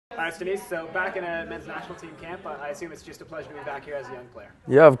All right, Stanese, so back in a men's national team camp, I assume it's just a pleasure to be back here as a young player.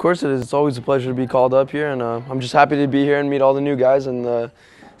 Yeah, of course it is. It's always a pleasure to be called up here, and I'm just happy to be here and meet all the new guys and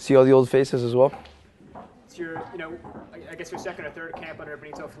see all the old faces as well. It's your, I guess your second or third camp under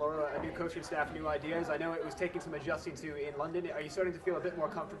Benito Floro, a new coaching staff, new ideas. I know it was taking some adjusting to in London. Are you starting to feel a bit more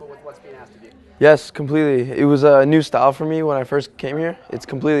comfortable with what's being asked of you? Yes, completely. It was a new style for me when I first came here. It's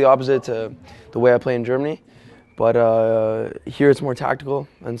completely opposite to the way I play in Germany. But here it's more tactical,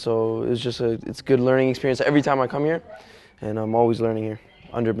 and so it's a good learning experience every time I come here, and I'm always learning here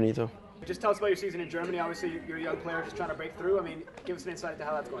under Benito. Just tell us about your season in Germany. Obviously, you're a young player just trying to break through. I mean, give us an insight into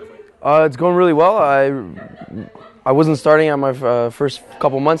how that's going for you. It's going really well. I wasn't starting at my first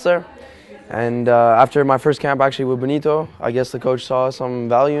couple months there, and after my first camp actually with Benito, I guess the coach saw some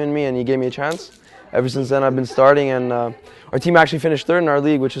value in me and he gave me a chance. Ever since then, I've been starting, and our team actually finished third in our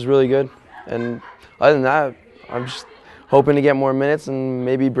league, which is really good. And other than that, I'm just hoping to get more minutes and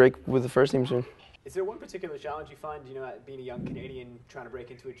maybe break with the first team soon. Is there one particular challenge you find, being a young Canadian trying to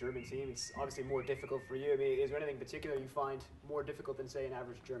break into a German team? It's obviously more difficult for you. I mean, is there anything particular you find more difficult than, say, an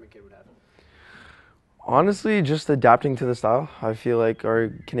average German kid would have? Honestly, just adapting to the style. I feel like our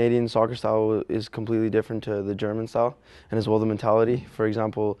Canadian soccer style is completely different to the German style, and as well the mentality. For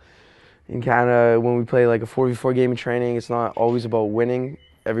example, in Canada, when we play like a 4v4 game in training, it's not always about winning.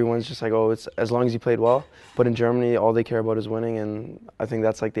 Everyone's just like, oh, it's as long as you played well. But in Germany, all they care about is winning, and I think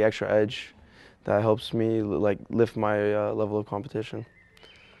that's like the extra edge that helps me like lift my level of competition.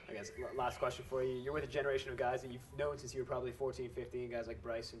 I guess last question for you. You're with a generation of guys that you've known since you were probably 14, 15, guys like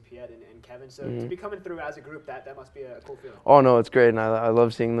Bryce and Piet and Kevin. So to be coming through as a group, that must be a cool feeling. Oh, no, it's great. And I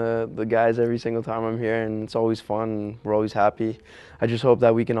love seeing the guys every single time I'm here, and it's always fun, and we're always happy. I just hope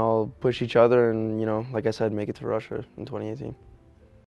that we can all push each other and, like I said, make it to Russia in 2018.